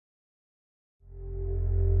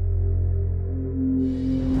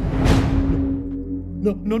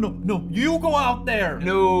No. You go out there.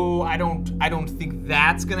 No, I don't think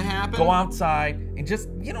that's gonna happen. Go outside and just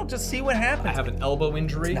see what happens. I have an elbow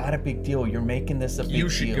injury. It's not a big deal. You're making this a big deal. You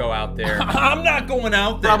should go out there. I'm not going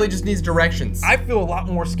out there. Probably just needs directions. I feel a lot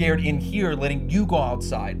more scared in here letting you go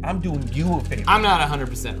outside. I'm doing you a favor. I'm not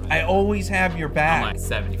 100% right. I always have your back. I'm like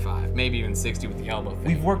 75, maybe even 60 with the elbow thing.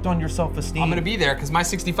 We've worked on your self-esteem. I'm gonna be there because my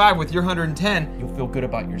 65 with your 110. You'll feel good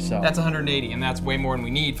about yourself. That's 180, and that's way more than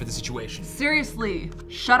we need for the situation. Seriously,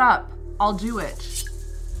 shut up. I'll do it.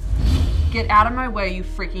 Get out of my way, you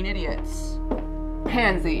freaking idiots.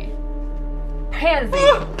 Pansy. Pansy!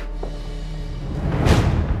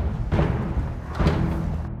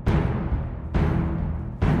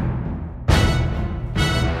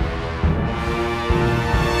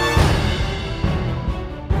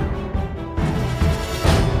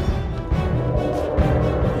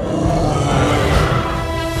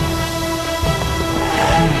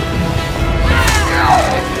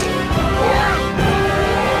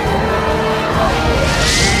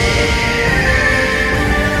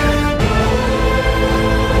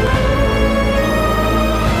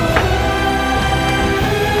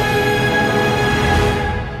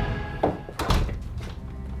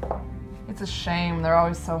 It's a shame, they're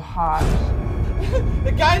always so hot.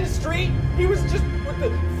 The guy in the street, he was just with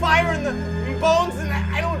the fire and the bones and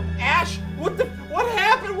ash. What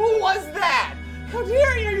happened? What was that? How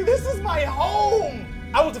dare you? This is my home.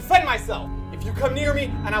 I will defend myself. If you come near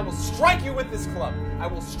me, and I will strike you with this club. I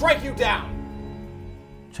will strike you down.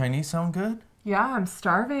 Chinese sound good? Yeah, I'm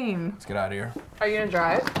starving. Let's get out of here. Are you gonna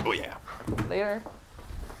drive? Oh yeah. Later.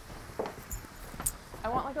 I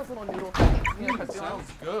want like those little noodle things.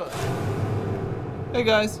 Sounds good. Hey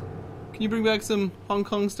guys, can you bring back some Hong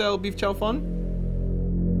Kong style beef chow fun?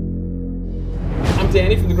 I'm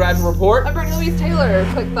Danny from the Gradual Report. I'm Brittani Louise Taylor.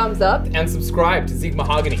 Click thumbs up. And subscribe to Zeke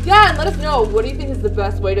Mahogany. Yeah, and let us know, what do you think is the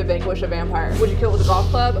best way to vanquish a vampire? Would you kill it with a golf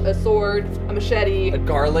club, a sword, a machete, A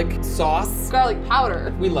garlic sauce. garlic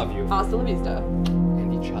powder? We love you. Hasta la vista.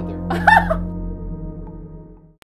 And each other.